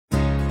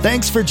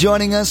Thanks for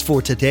joining us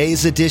for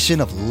today's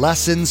edition of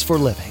Lessons for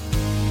Living.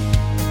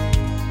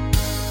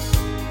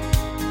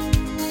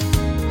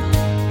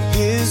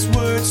 His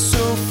word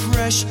so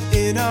fresh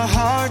in our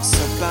hearts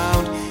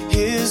abound.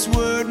 His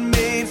word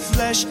made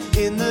flesh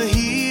in the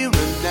here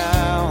and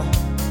now.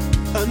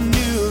 A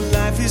new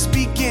life is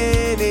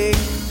beginning.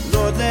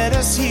 Lord, let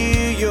us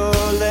hear your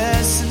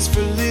lessons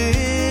for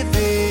living.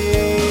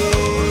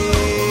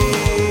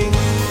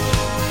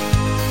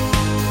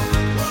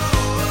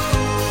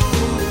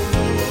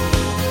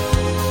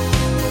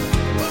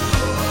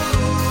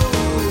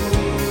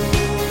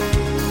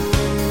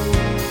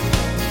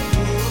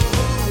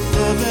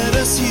 Lord, let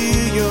us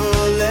hear your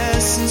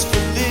lessons for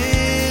living.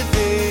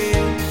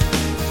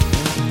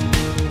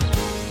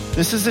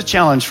 This is a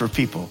challenge for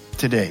people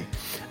today.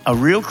 A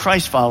real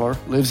Christ follower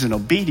lives in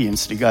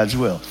obedience to God's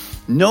will.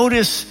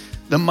 Notice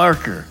the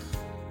marker.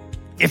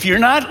 If you're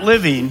not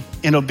living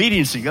in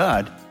obedience to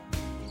God,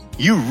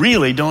 you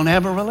really don't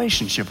have a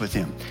relationship with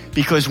Him.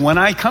 Because when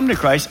I come to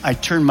Christ, I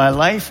turn my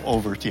life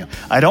over to Him.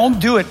 I don't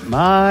do it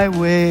my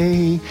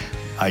way.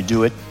 I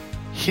do it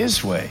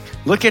His way.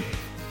 Look at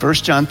 1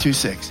 John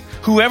 2:6.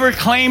 Whoever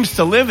claims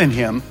to live in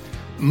Him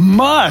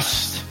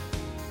must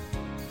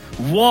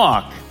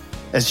walk,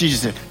 as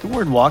Jesus said. The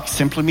word walk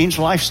simply means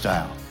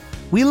lifestyle.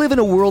 We live in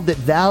a world that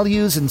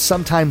values and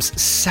sometimes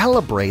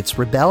celebrates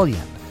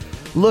rebellion.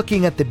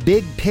 Looking at the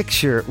big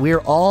picture,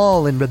 we're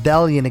all in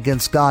rebellion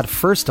against God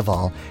first of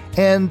all,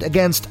 and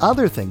against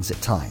other things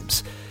at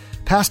times.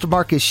 Pastor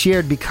Mark has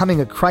shared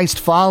becoming a Christ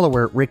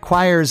follower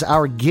requires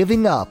our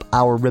giving up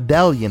our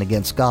rebellion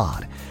against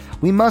God.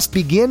 We must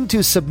begin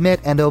to submit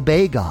and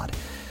obey God.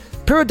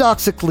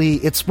 Paradoxically,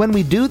 it's when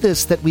we do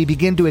this that we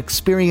begin to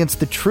experience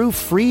the true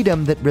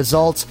freedom that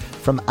results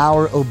from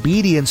our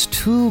obedience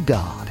to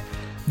God.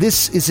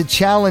 This is a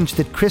challenge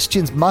that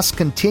Christians must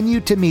continue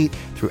to meet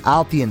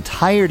throughout the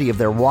entirety of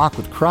their walk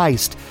with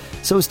Christ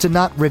so as to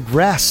not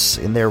regress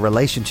in their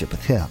relationship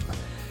with Him.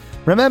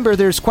 Remember,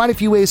 there's quite a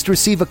few ways to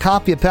receive a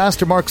copy of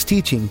Pastor Mark's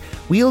teaching.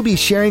 We'll be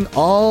sharing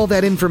all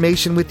that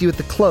information with you at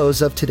the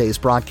close of today's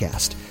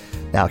broadcast.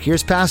 Now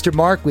here's Pastor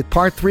Mark with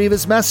part 3 of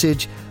his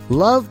message,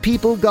 Love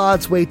People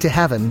God's Way to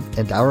Heaven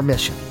and Our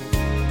Mission.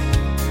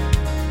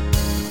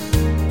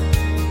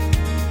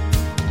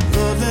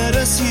 Lord, let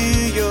us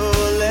hear your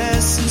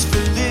lessons for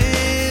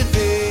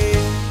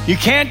living. You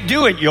can't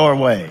do it your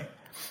way.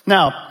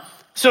 Now,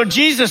 so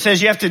Jesus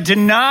says you have to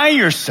deny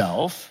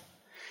yourself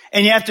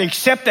and you have to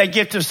accept that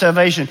gift of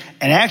salvation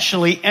and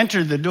actually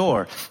enter the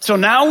door. So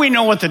now we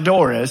know what the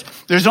door is.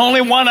 There's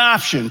only one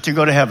option to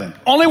go to heaven.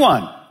 Only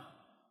one.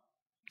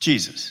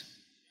 Jesus.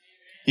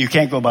 You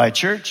can't go by a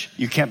church.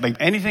 You can't buy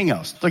anything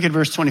else. Look at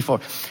verse 24.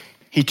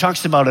 He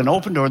talks about an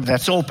open door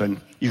that's open.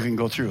 You can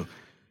go through.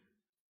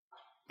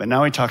 But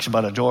now he talks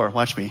about a door,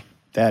 watch me,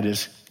 that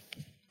is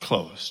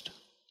closed.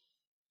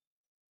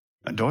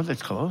 A door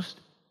that's closed?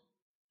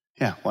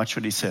 Yeah, watch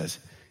what he says.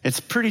 It's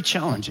pretty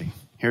challenging.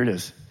 Here it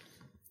is.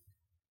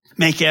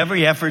 Make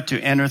every effort to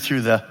enter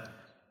through the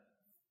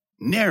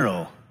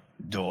narrow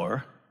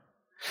door,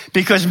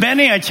 because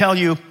many, I tell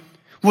you,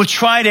 will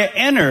try to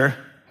enter,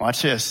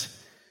 watch this,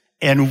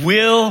 and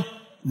will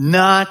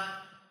not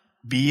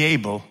be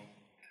able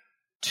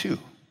to.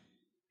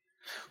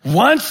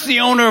 Once the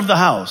owner of the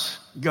house,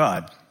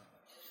 God,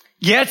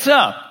 gets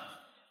up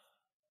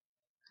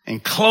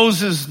and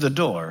closes the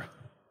door,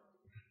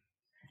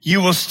 you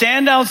will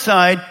stand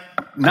outside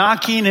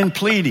knocking and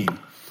pleading,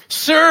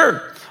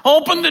 Sir,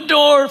 open the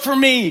door for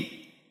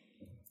me.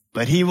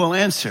 But He will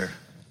answer,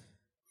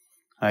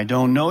 I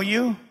don't know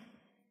you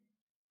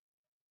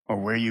or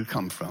where you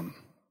come from.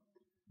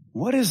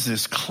 What does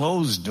this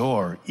closed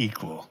door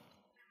equal?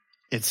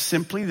 It's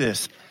simply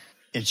this.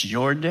 It's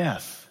your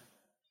death.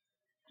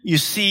 You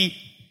see,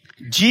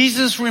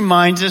 Jesus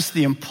reminds us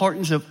the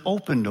importance of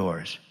open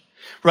doors.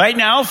 Right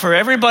now, for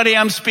everybody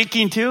I'm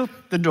speaking to,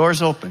 the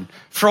door's open.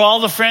 For all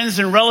the friends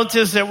and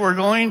relatives that we're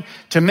going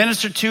to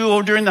minister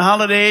to during the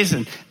holidays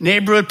and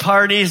neighborhood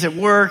parties at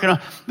work,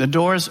 the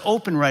door is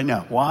open right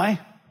now. Why?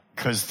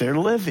 Because they're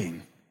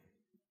living.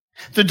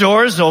 The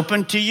door is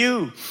open to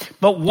you.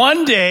 But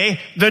one day,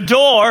 the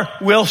door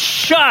will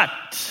shut.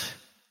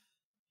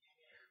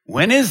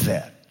 When is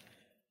that?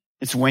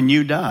 It's when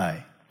you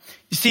die.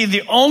 You see,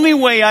 the only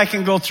way I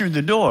can go through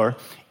the door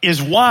is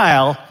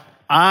while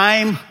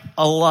I'm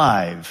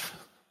alive.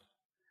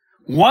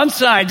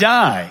 Once I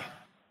die,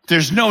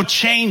 there's no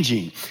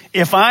changing.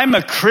 If I'm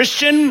a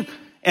Christian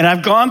and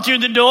I've gone through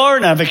the door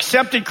and I've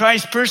accepted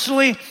Christ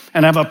personally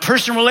and I have a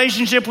personal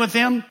relationship with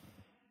Him,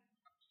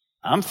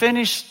 I'm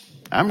finished.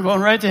 I'm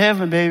going right to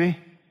heaven, baby.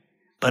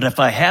 But if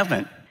I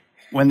haven't,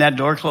 when that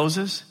door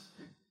closes,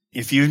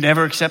 if you've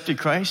never accepted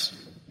Christ,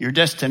 your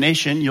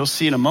destination, you'll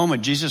see in a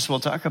moment, Jesus will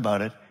talk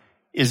about it,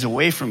 is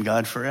away from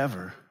God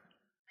forever.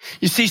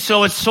 You see,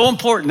 so it's so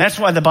important. That's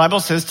why the Bible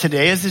says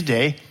today is the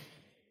day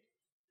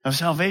of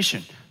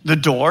salvation. The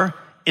door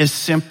is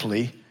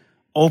simply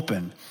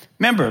open.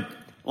 Remember,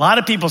 a lot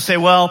of people say,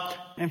 well,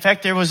 In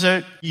fact, there was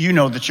the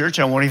church,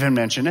 I won't even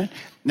mention it,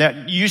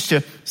 that used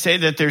to say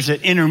that there's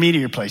an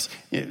intermediary place.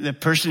 The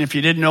person, if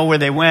you didn't know where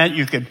they went,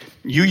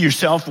 you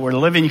yourself were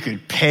living, you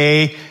could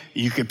pay,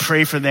 you could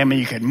pray for them, and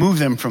you could move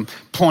them from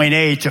point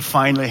A to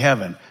finally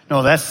heaven.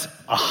 No, that's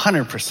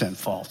 100%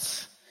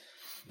 false.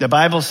 The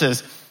Bible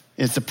says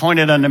it's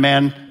appointed unto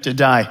man to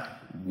die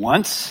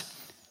once,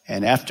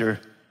 and after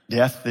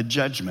death, the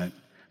judgment.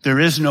 There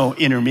is no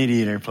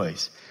intermediary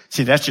place.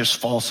 See, that's just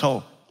false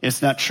hope.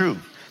 It's not true.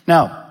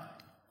 Now,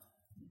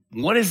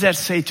 what does that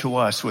say to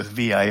us with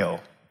VIO?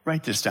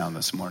 Write this down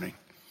this morning.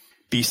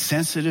 Be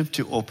sensitive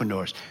to open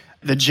doors.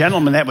 The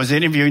gentleman that was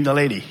interviewing the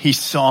lady, he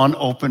saw an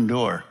open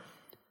door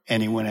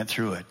and he went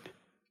through it.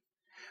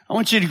 I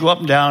want you to go up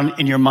and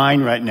down in your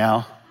mind right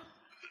now,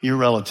 your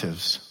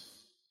relatives,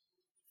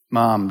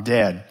 mom,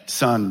 dad,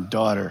 son,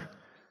 daughter,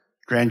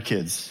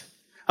 grandkids.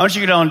 I want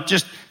you to go down,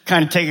 just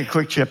kind of take a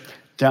quick trip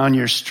down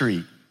your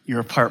street,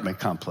 your apartment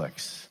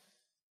complex.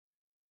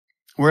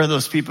 Where are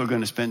those people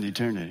going to spend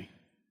eternity?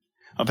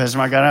 Oh, Pastor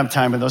Mark, I don't have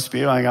time with those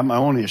people. I got my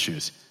own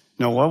issues.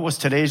 No, what was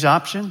today's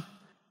option?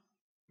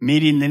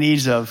 Meeting the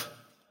needs of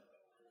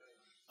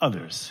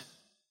others.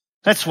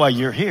 That's why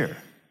you're here.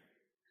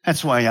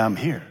 That's why I'm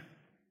here.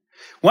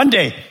 One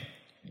day,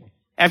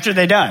 after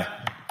they die,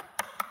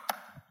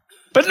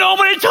 but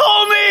nobody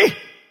told me.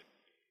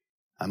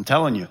 I'm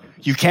telling you,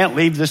 you can't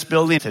leave this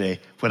building today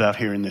without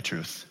hearing the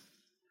truth.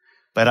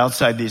 But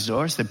outside these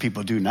doors, the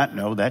people do not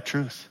know that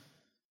truth.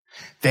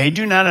 They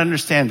do not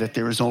understand that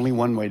there is only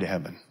one way to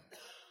heaven.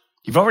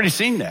 You've already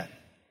seen that.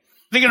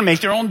 They're going to make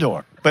their own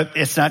door, but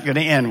it's not going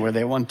to end where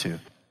they want to.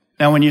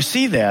 Now, when you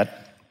see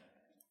that,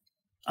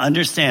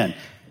 understand,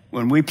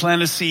 when we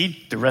plant a seed,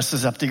 the rest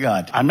is up to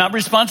God. I'm not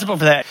responsible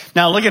for that.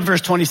 Now, look at verse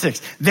 26.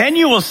 Then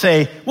you will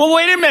say, well,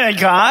 wait a minute,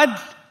 God.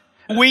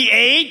 We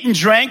ate and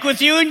drank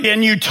with you,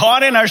 and you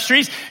taught in our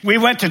streets. We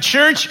went to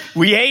church.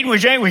 We ate, we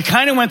drank. We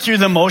kind of went through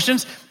the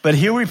motions. But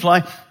he'll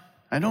reply,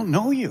 I don't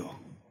know you.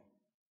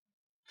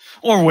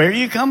 Or where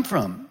you come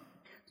from.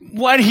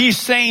 What he's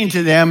saying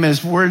to them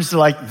is words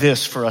like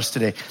this for us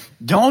today.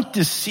 Don't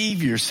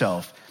deceive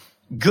yourself.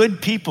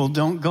 Good people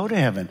don't go to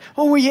heaven.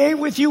 Oh, we ate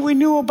with you. We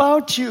knew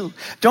about you.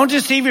 Don't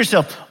deceive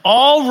yourself.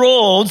 All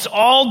roads,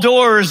 all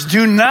doors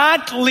do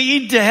not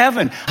lead to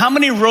heaven. How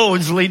many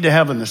roads lead to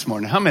heaven this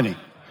morning? How many?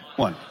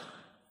 One.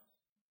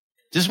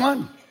 Just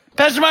one.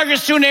 Pastor Mark,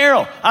 it's too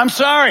narrow. I'm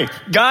sorry.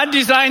 God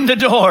designed the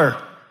door.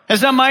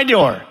 It's not my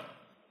door.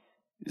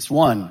 It's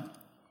one.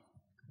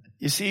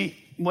 You see,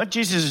 what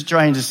Jesus is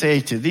trying to say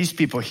to these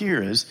people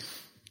here is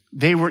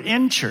they were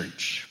in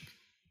church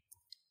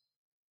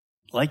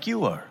like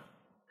you are.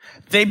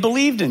 They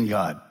believed in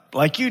God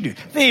like you do.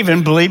 They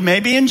even believed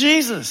maybe in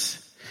Jesus.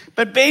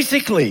 But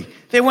basically,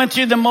 they went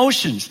through the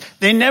motions.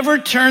 They never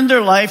turned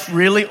their life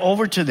really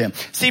over to them.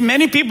 See,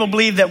 many people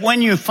believe that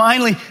when you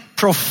finally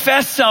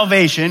profess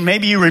salvation,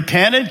 maybe you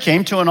repented,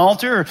 came to an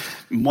altar, or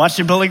watched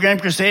a Billy Graham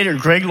crusade or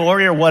Greg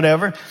Laurie or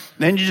whatever,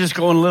 then you just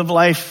go and live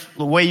life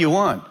the way you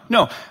want.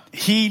 No,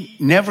 he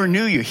never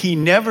knew you. He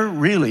never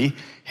really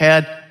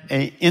had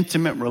an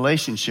intimate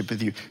relationship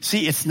with you.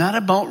 See, it's not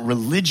about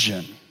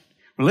religion.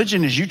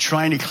 Religion is you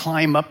trying to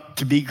climb up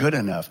to be good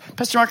enough.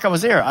 Pastor Mark, I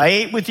was there. I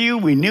ate with you.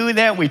 We knew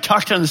that. We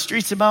talked on the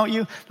streets about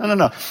you.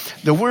 No.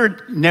 The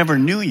word never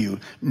knew you.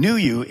 Knew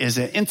you is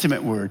an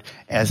intimate word,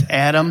 as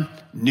Adam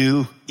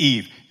knew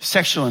Eve.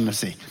 Sexual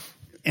intimacy.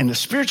 In the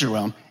spiritual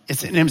realm,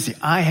 it's an intimacy.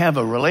 I have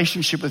a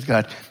relationship with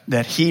God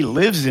that he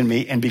lives in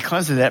me, and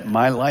because of that,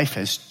 my life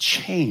has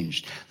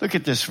changed. Look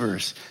at this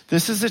verse.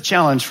 This is a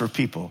challenge for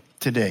people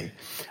today.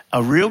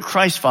 A real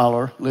Christ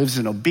follower lives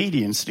in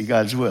obedience to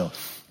God's will.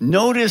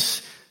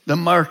 Notice the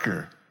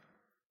marker.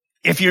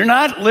 If you're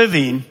not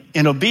living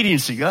in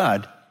obedience to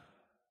God,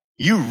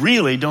 you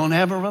really don't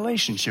have a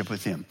relationship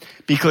with him.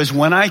 Because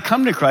when I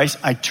come to Christ,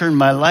 I turn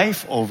my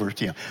life over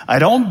to him. I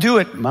don't do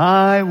it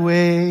my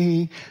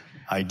way.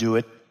 I do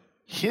it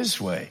his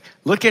way.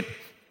 Look at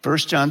 1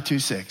 John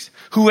 2:6.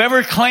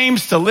 Whoever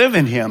claims to live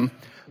in him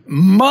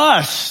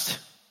must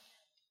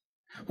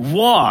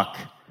walk,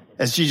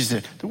 as Jesus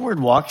said. The word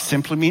walk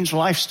simply means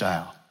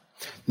lifestyle.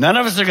 None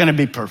of us are going to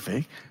be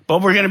perfect,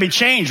 but we're going to be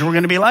changed. We're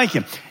going to be like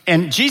him.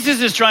 And Jesus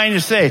is trying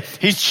to say,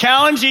 he's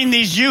challenging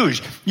these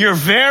Jews. You're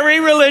very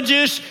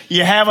religious.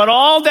 You have it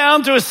all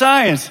down to a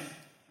science,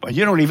 but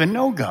you don't even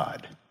know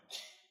God.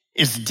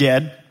 It's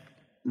dead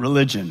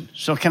religion.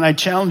 So can I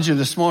challenge you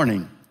this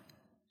morning?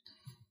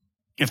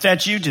 If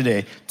that's you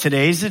today,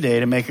 today's the day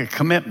to make a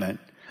commitment.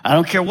 I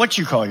don't care what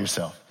you call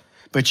yourself,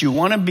 but you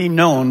want to be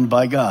known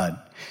by God.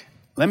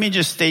 Let me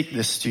just state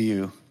this to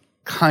you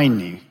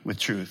kindly with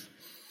truth.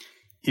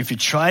 If you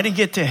try to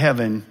get to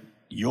heaven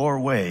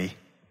your way,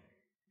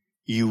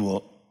 you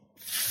will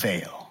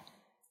fail.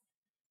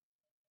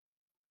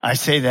 I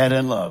say that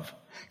in love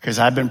because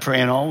I've been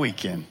praying all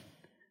weekend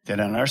that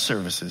in our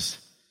services,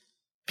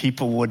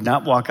 people would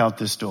not walk out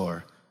this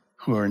door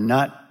who are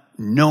not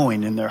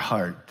knowing in their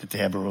heart that they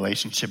have a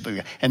relationship with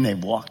God, and they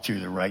walk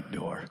through the right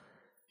door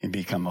and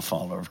become a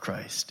follower of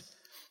Christ.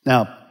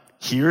 Now,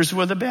 here's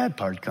where the bad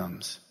part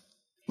comes.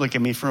 Look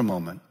at me for a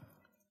moment.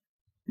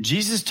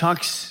 Jesus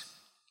talks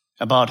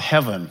about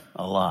heaven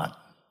a lot,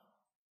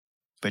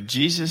 but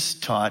Jesus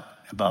taught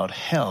about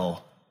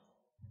hell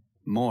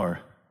more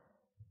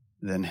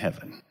than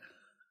heaven.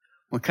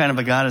 What kind of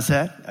a God is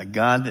that? A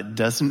God that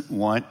doesn't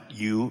want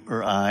you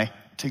or I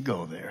to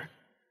go there.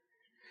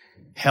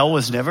 Hell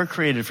was never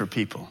created for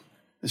people.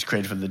 It was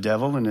created for the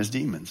devil and his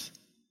demons.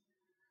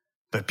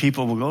 But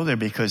people will go there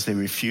because they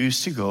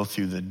refuse to go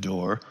through the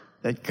door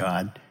that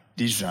God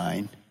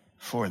designed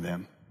for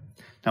them.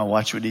 Now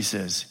watch what he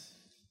says.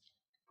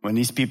 When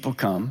these people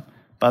come,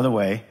 by the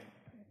way,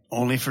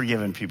 only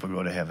forgiven people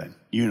go to heaven.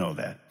 You know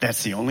that.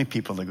 That's the only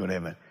people that go to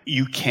heaven.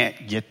 You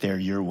can't get there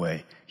your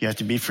way. You have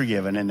to be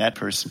forgiven, and that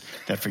person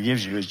that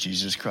forgives you is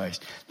Jesus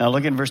Christ. Now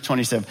look at verse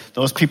 27.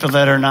 Those people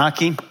that are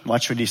knocking,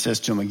 watch what he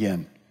says to them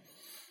again.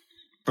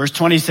 Verse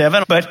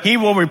 27, but he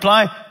will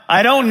reply,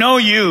 I don't know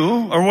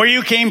you or where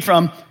you came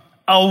from.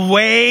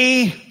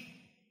 Away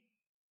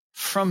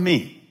from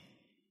me.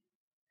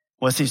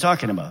 What's he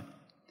talking about?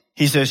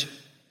 He says,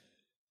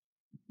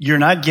 you're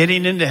not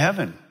getting into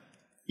heaven.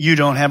 You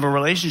don't have a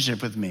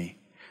relationship with me.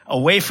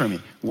 Away from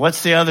me.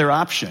 What's the other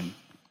option?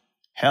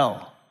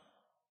 Hell.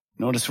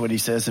 Notice what he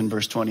says in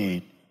verse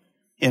 28.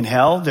 In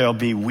hell, there'll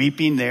be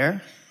weeping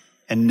there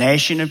and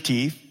gnashing of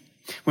teeth.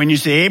 When you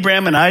say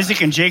Abraham and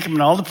Isaac and Jacob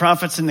and all the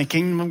prophets in the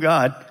kingdom of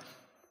God,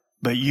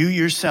 but you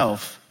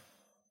yourself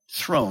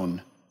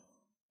thrown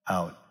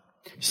out.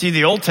 See,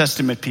 the Old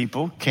Testament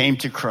people came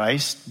to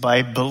Christ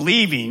by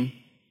believing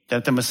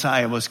that the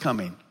Messiah was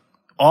coming.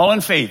 All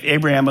in faith.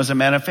 Abraham was a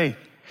man of faith.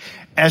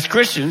 As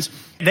Christians,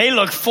 they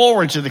look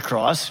forward to the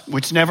cross,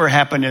 which never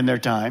happened in their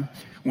time.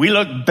 We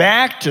look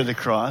back to the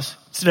cross.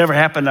 It's never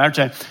happened in our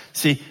time.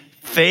 See,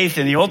 faith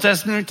in the Old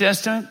Testament and New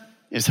Testament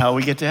is how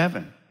we get to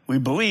heaven. We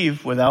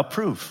believe without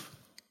proof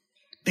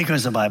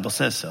because the Bible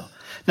says so.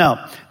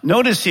 Now,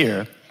 notice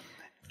here,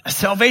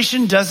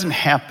 salvation doesn't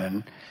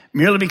happen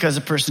merely because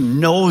a person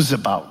knows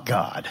about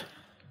God.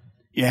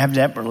 You have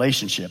that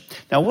relationship.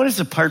 Now, what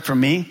is apart from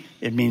me?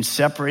 It means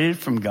separated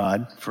from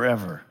God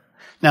forever.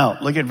 Now,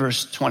 look at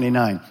verse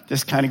 29.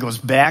 This kind of goes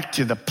back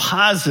to the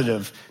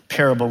positive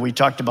parable we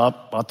talked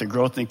about the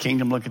growth in the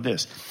kingdom. Look at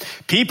this.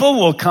 People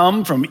will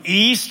come from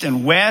east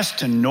and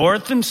west and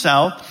north and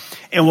south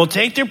and will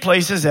take their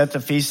places at the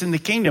feast in the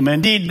kingdom.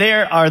 Indeed,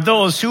 there are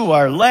those who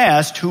are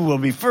last who will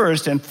be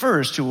first and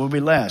first who will be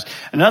last.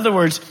 In other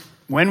words,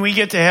 when we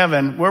get to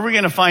heaven, where are we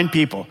going to find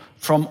people?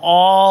 From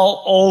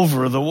all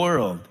over the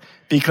world.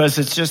 Because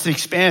it's just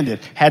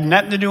expanded. Had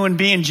nothing to do with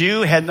being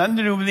Jew, had nothing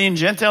to do with being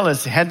Gentile.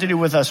 It had to do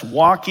with us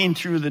walking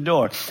through the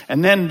door.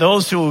 And then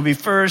those who will be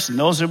first and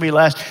those who will be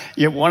last.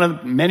 Yet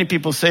many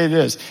people say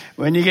this,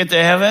 when you get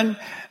to heaven,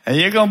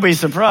 you're going to be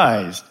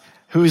surprised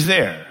who's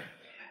there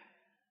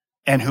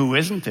and who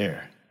isn't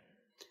there.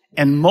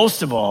 And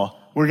most of all,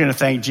 we're going to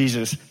thank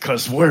Jesus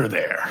because we're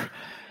there.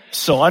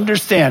 So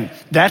understand,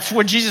 that's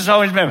what Jesus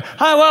always meant.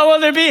 Well,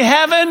 will there be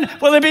heaven?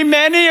 Will there be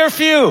many or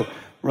few?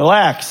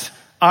 Relax.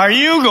 Are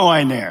you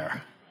going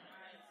there?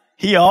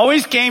 He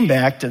always came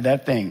back to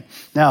that thing.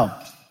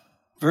 Now,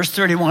 verse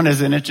 31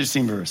 is an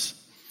interesting verse.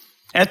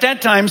 At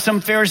that time,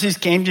 some Pharisees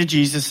came to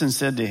Jesus and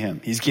said to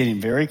him, he's getting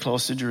very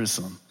close to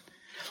Jerusalem,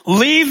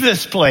 leave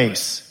this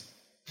place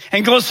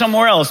and go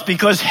somewhere else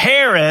because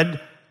Herod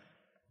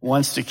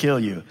wants to kill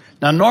you.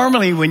 Now,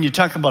 normally when you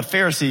talk about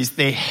Pharisees,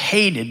 they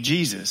hated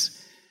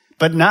Jesus,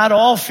 but not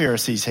all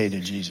Pharisees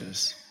hated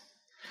Jesus.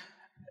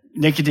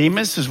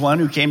 Nicodemus is one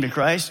who came to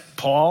Christ.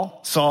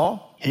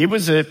 Saul, he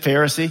was a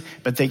Pharisee,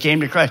 but they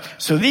came to Christ.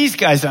 So these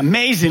guys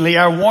amazingly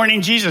are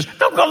warning Jesus,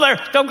 don't go there,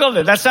 don't go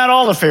there. That's not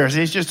all the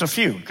Pharisees, just a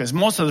few, because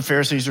most of the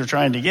Pharisees are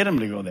trying to get him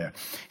to go there.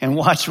 And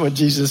watch what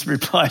Jesus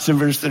replies in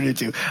verse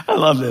 32. I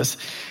love this.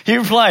 He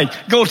replied,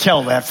 go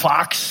tell that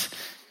fox.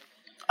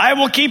 I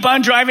will keep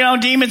on driving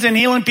out demons and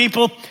healing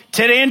people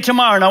today and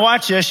tomorrow. Now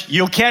watch this,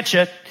 you'll catch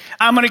it.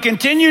 I'm going to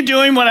continue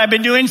doing what I've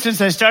been doing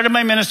since I started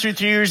my ministry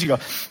 3 years ago.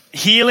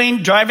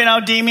 Healing, driving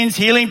out demons,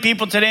 healing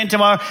people today and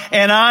tomorrow.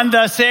 And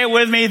on say it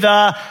with me,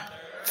 the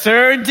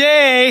third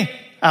day,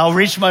 I'll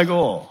reach my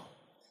goal.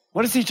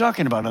 What is he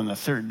talking about on the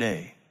third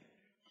day?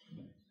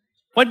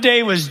 What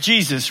day was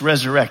Jesus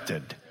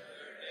resurrected?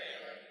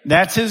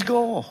 That's his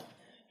goal.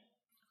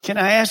 Can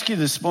I ask you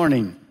this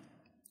morning,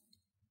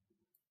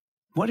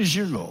 what is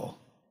your goal?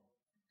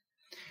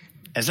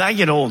 As I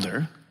get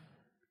older,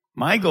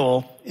 my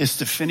goal is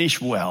to finish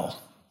well.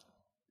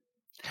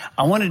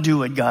 I want to do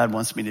what God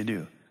wants me to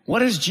do.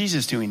 What is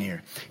Jesus doing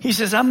here? He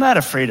says, I'm not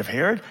afraid of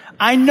Herod.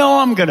 I know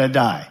I'm going to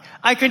die.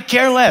 I could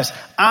care less.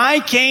 I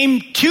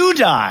came to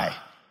die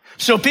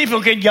so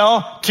people could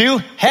go to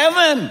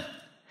heaven.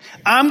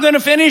 I'm going to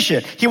finish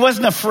it. He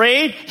wasn't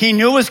afraid. He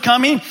knew it was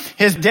coming.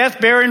 His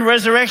death, burial, and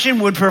resurrection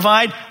would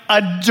provide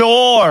a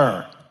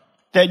door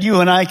that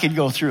you and I could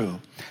go through.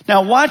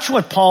 Now watch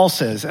what Paul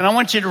says, and I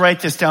want you to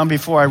write this down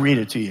before I read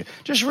it to you.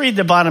 Just read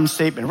the bottom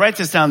statement. Write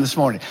this down this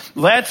morning.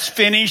 Let's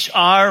finish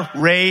our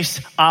race,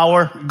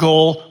 our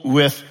goal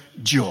with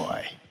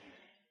joy.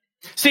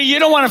 See, you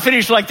don't want to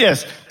finish like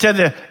this to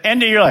the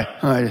end of your life.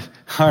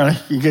 All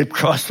right, you get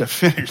across the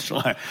finish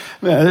line.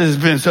 Man, this has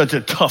been such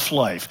a tough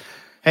life.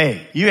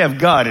 Hey, you have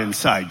God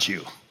inside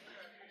you.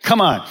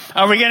 Come on.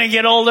 Are we going to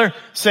get older?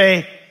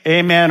 Say,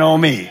 amen, oh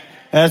me.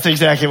 That's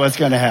exactly what's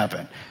going to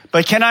happen.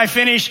 But can I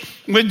finish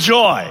with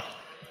joy?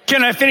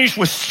 Can I finish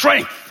with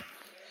strength?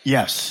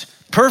 Yes.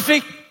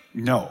 Perfect?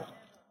 No.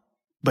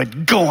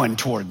 But going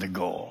toward the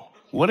goal.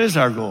 What is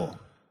our goal?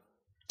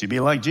 To be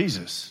like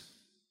Jesus.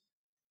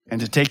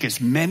 And to take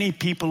as many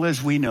people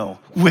as we know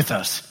with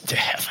us to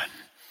heaven.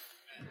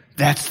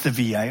 That's the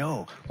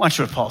VIO. Watch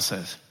what Paul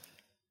says.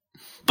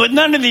 But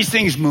none of these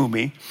things move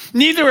me.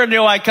 Neither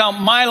do I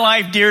count my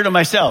life dear to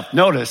myself.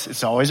 Notice,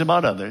 it's always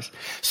about others.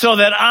 So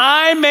that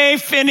I may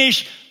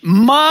finish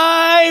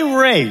my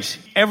race.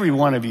 Every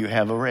one of you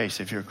have a race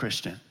if you're a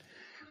Christian.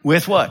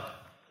 With what?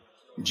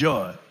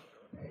 Joy.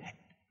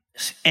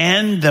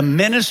 And the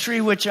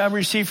ministry which I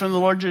received from the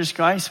Lord Jesus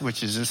Christ,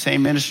 which is the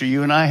same ministry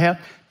you and I have,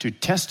 to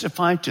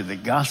testify to the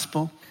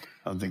gospel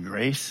of the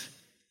grace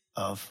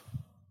of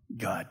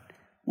God.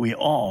 We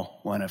all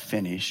want to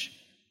finish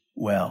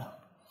well.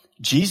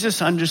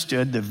 Jesus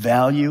understood the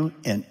value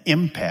and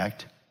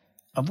impact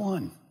of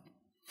one.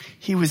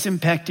 He was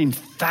impacting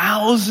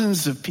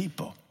thousands of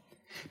people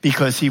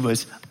because he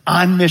was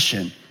on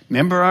mission.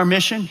 Remember our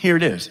mission? Here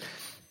it is.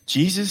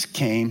 Jesus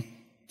came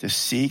to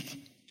seek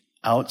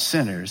out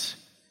sinners,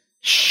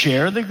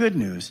 share the good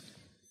news,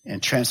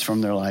 and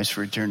transform their lives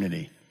for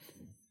eternity.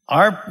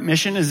 Our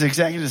mission is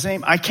exactly the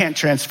same. I can't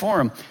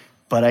transform them,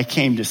 but I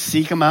came to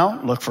seek them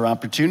out, look for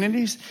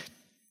opportunities,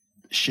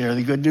 share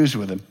the good news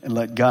with them, and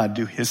let God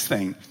do his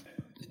thing.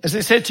 As I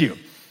said to you,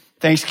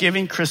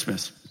 Thanksgiving,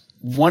 Christmas,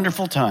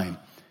 wonderful time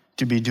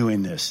to be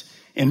doing this,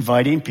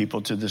 inviting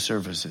people to the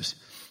services.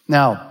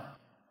 Now,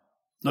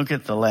 look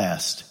at the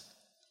last.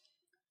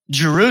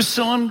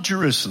 Jerusalem,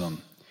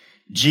 Jerusalem.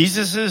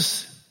 Jesus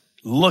is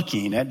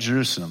looking at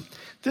Jerusalem.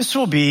 This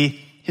will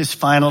be his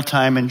final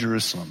time in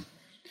Jerusalem.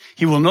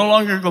 He will no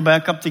longer go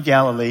back up to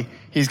Galilee.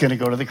 He's going to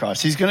go to the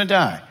cross. He's going to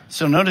die.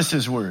 So notice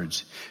his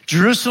words.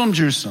 Jerusalem,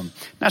 Jerusalem.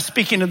 Not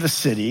speaking of the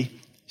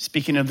city,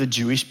 speaking of the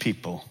Jewish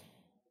people.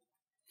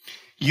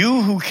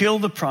 You who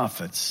killed the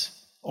prophets,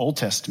 Old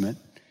Testament,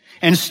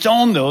 and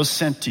stoned those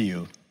sent to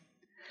you.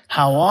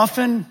 How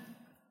often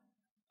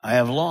I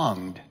have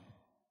longed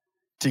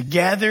to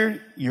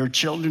gather your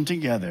children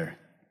together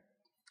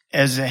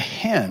as a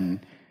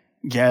hen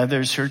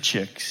gathers her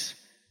chicks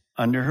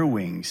under her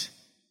wings.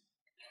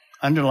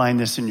 Underline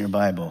this in your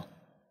Bible.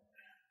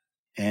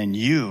 And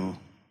you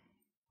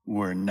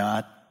were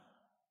not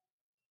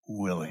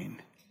willing.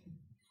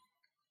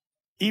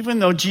 Even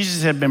though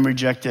Jesus had been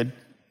rejected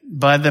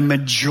by the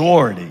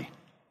majority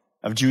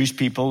of Jewish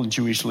people and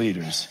Jewish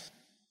leaders,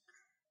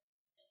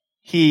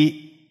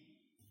 he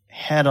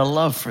had a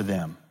love for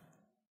them,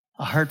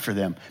 a heart for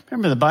them.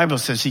 Remember, the Bible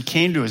says he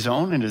came to his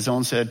own, and his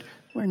own said,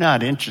 we're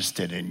not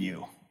interested in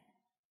you.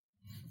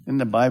 And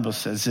the Bible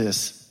says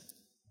this.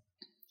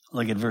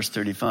 Look at verse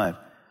 35.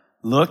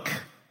 Look,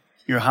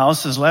 your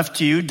house is left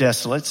to you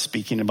desolate,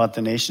 speaking about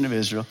the nation of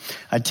Israel.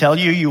 I tell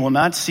you, you will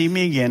not see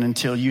me again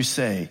until you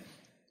say,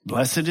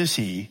 blessed is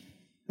he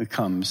who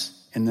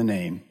comes in the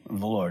name of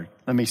the Lord.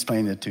 Let me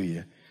explain that to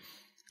you.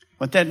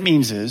 What that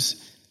means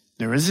is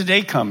there is a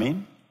day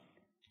coming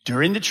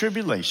during the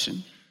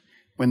tribulation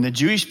when the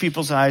Jewish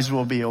people's eyes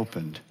will be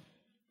opened.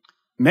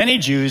 Many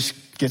Jews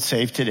get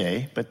saved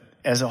today, but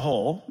as a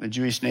whole, the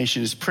Jewish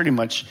nation is pretty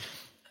much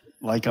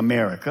like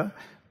America.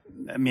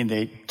 I mean,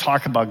 they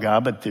talk about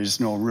God, but there's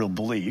no real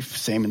belief.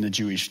 Same in the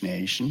Jewish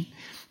nation.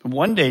 But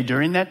one day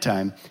during that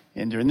time,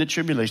 and during the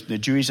tribulation, the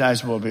Jewish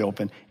eyes will be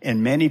open,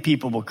 and many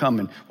people will come.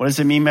 And what does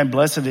it mean by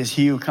blessed is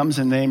he who comes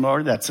in the name of the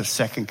Lord? That's the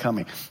second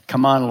coming.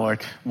 Come on,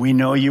 Lord. We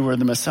know you were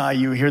the Messiah.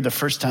 You were here the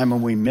first time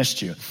and we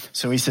missed you.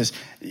 So he says,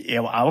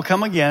 I will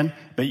come again,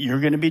 but you're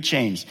going to be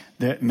changed.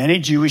 Many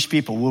Jewish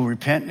people will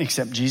repent and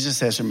accept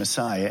Jesus as their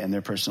Messiah and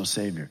their personal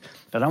Savior.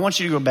 But I want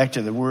you to go back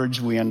to the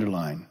words we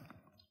underline.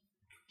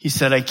 He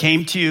said, I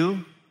came to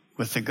you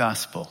with the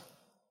gospel.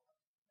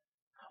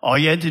 All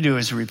you had to do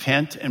is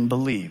repent and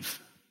believe,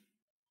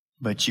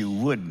 but you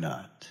would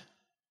not.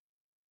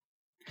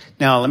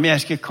 Now, let me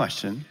ask you a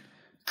question.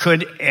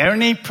 Could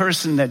any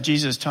person that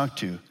Jesus talked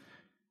to,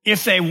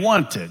 if they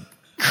wanted,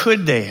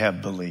 could they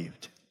have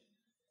believed?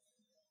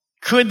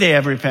 Could they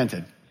have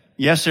repented?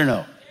 Yes or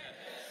no?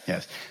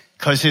 Yes.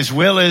 Because his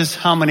will is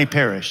how many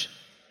perish?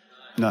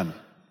 None.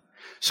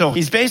 So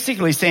he's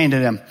basically saying to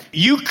them,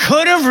 you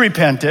could have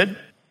repented,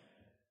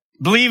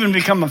 believe and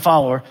become a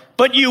follower,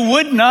 but you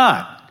would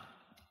not.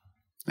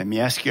 Let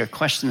me ask you a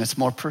question that's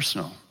more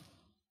personal.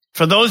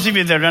 For those of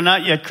you that are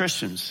not yet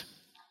Christians,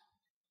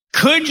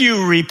 could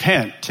you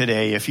repent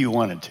today if you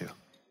wanted to?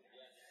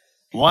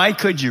 Why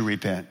could you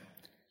repent?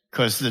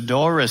 Because the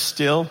door is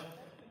still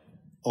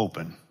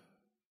open.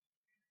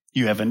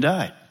 You haven't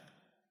died.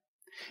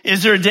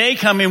 Is there a day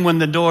coming when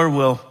the door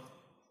will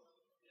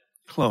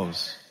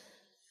close?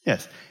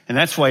 Yes. And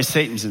that's why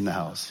Satan's in the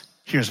house.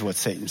 Here's what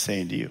Satan's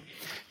saying to you.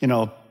 You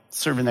know,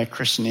 serving that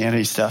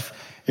Christianity stuff,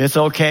 it's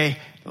okay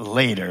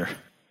later.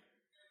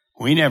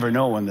 We never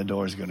know when the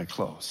door is going to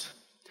close.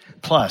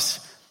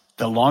 Plus,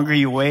 the longer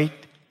you wait,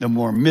 the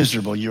more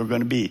miserable you're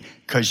going to be,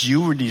 because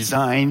you were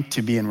designed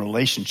to be in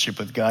relationship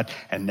with God,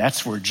 and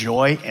that's where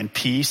joy and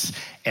peace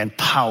and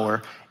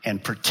power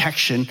and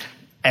protection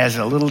as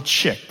a little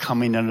chick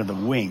coming under the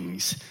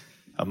wings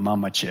of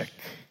Mama Chick.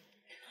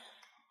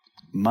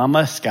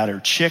 Mama's got her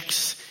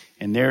chicks,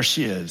 and there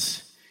she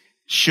is.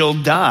 She'll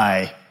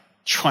die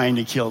trying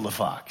to kill the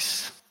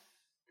fox.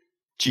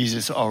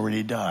 Jesus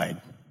already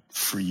died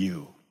for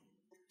you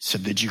so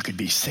that you could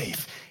be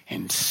safe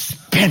and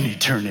spend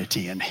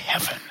eternity in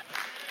heaven.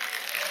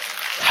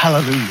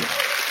 Hallelujah.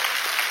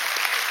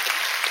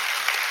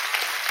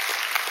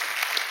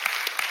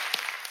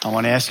 I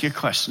want to ask you a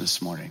question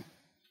this morning.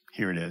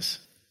 Here it is.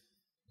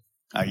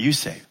 Are you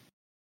saved?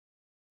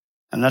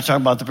 I'm not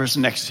talking about the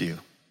person next to you.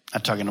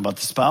 I'm talking about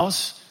the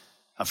spouse,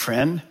 a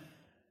friend,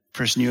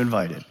 person you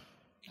invited.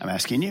 I'm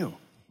asking you.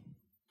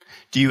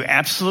 Do you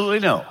absolutely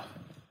know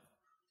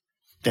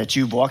that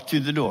you've walked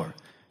through the door?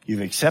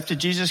 You've accepted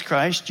Jesus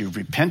Christ. You've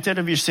repented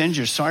of your sins.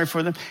 You're sorry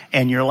for them.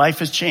 And your life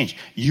has changed.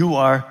 You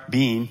are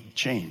being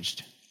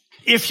changed.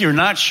 If you're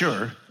not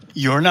sure,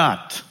 you're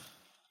not.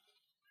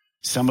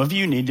 Some of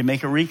you need to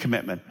make a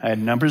recommitment. I had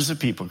numbers of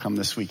people come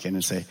this weekend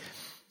and say,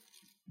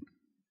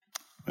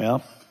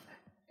 well,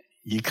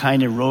 you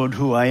kind of rode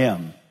who I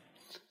am.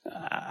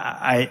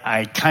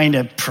 I kind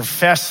of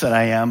profess that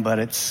I am, but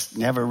it's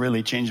never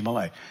really changed my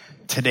life.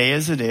 Today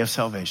is the day of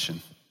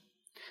salvation.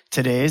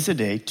 Today is the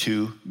day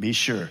to be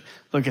sure.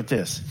 Look at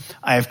this.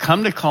 I have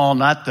come to call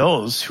not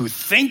those who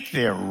think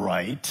they're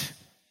right,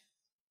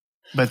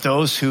 but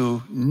those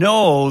who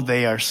know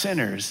they are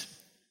sinners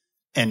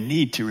and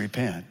need to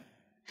repent.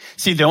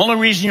 See, the only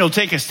reason you'll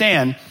take a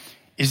stand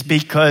is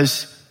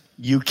because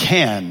you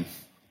can.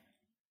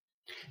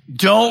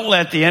 Don't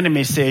let the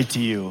enemy say to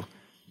you,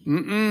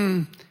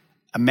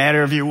 a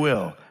matter of your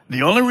will.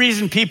 The only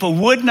reason people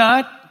would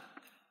not,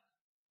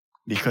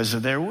 because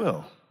of their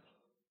will.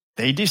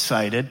 They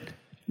decided,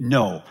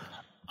 no,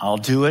 I'll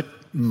do it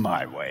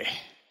my way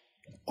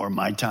or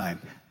my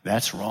time.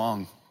 That's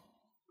wrong.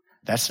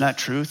 That's not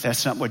truth.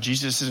 That's not what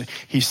Jesus is.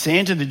 He's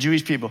saying to the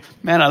Jewish people,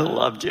 man, I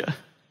loved you.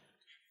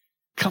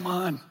 Come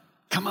on.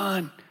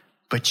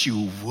 But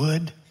you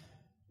would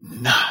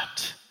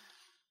not.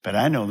 But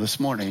I know this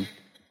morning,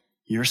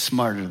 you're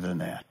smarter than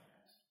that.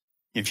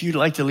 If you'd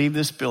like to leave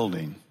this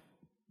building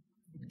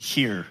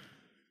here,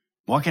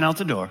 walking out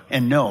the door,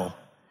 and know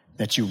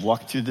that you've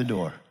walked through the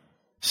door,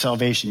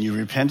 salvation, you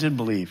repented,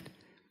 believed.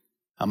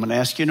 I'm going to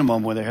ask you in a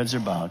moment, where their heads are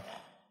bowed,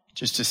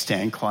 just to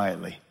stand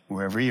quietly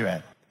wherever you're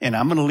at. And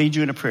I'm going to lead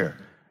you in a prayer.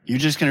 You're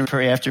just going to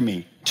pray after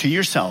me to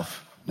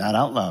yourself, not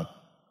out loud.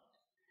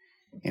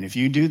 And if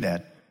you do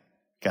that,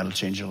 God will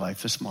change your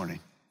life this morning.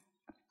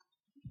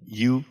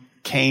 You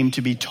came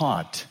to be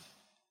taught.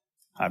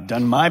 I've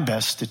done my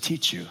best to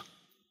teach you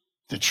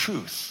the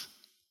truth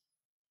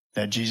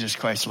that Jesus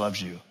Christ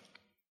loves you.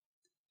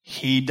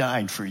 He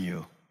died for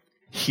you.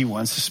 He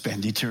wants to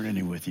spend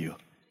eternity with you.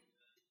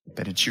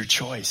 But it's your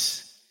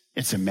choice.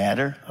 It's a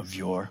matter of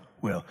your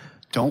will.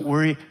 Don't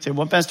worry. Say,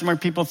 well, Pastor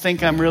Mark, people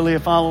think I'm really a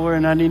follower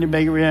and I need to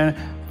make it.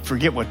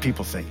 Forget what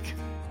people think.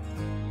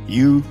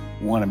 You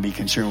want to be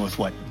concerned with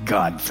what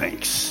God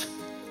thinks.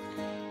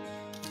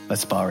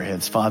 Let's bow our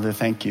heads. Father,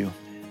 thank you.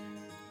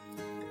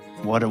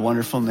 What a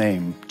wonderful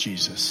name,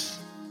 Jesus.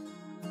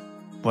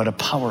 What a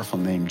powerful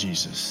name,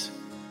 Jesus.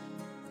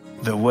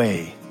 The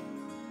way,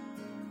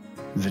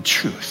 the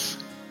truth,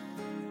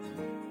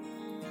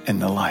 and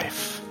the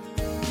life.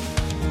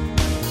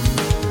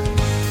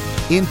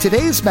 In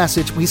today's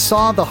message, we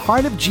saw the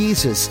heart of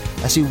Jesus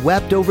as he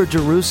wept over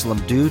Jerusalem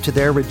due to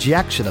their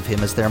rejection of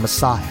him as their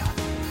Messiah.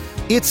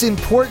 It's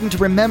important to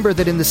remember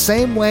that in the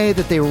same way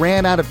that they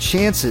ran out of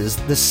chances,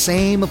 the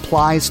same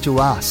applies to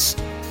us.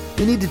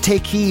 We need to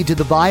take heed to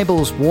the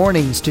Bible's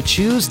warnings to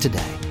choose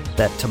today,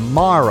 that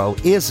tomorrow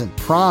isn't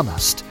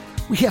promised.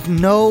 We have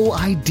no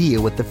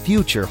idea what the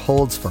future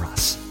holds for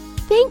us.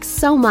 Thanks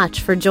so much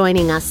for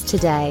joining us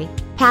today.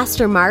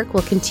 Pastor Mark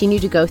will continue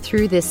to go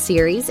through this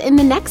series in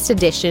the next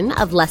edition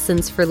of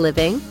Lessons for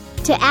Living.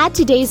 To add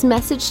today's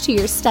message to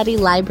your study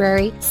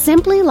library,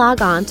 simply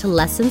log on to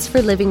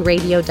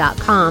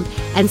lessonsforlivingradio.com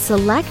and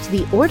select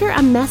the Order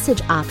a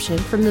Message option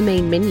from the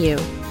main menu.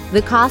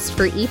 The cost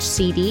for each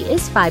CD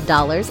is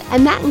 $5,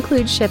 and that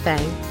includes shipping.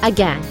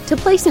 Again, to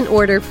place an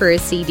order for a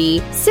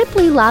CD,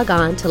 simply log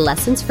on to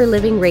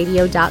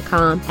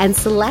lessonsforlivingradio.com and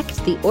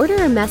select the Order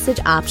a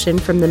Message option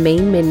from the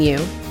main menu.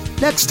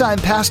 Next time,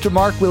 Pastor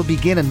Mark will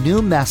begin a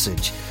new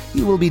message.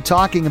 He will be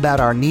talking about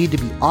our need to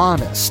be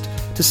honest,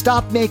 to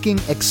stop making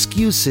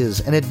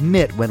excuses and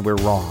admit when we're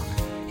wrong.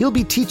 He'll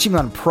be teaching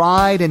on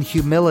pride and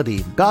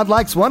humility. God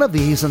likes one of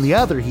these and the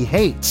other he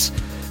hates.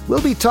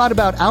 We'll be taught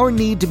about our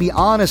need to be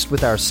honest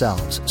with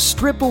ourselves,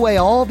 strip away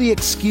all the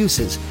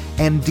excuses,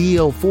 and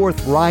deal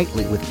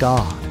forthrightly with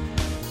God.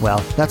 Well,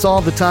 that's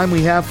all the time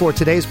we have for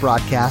today's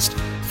broadcast.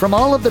 From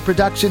all of the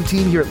production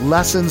team here at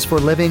Lessons for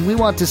Living, we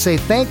want to say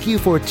thank you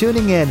for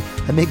tuning in,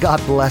 and may God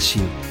bless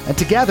you. And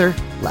together,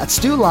 let's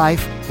do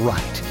life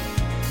right.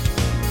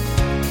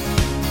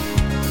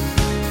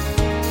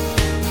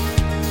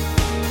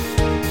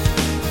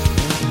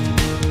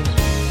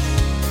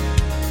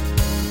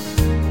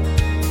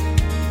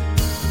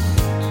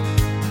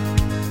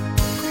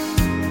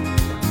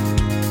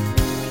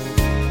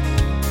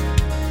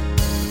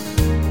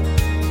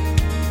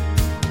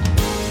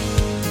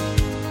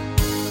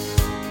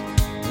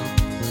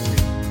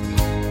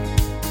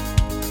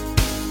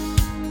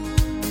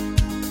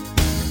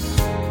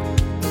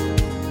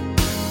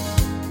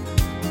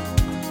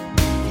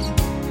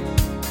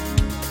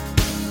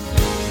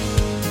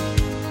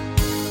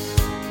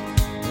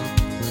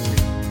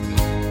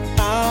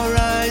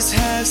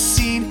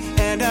 seen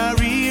and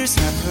our ears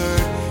have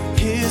heard.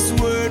 His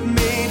word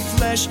made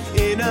flesh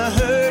in a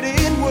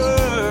hurting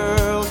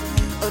world.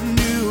 A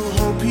new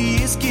hope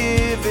he is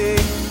giving.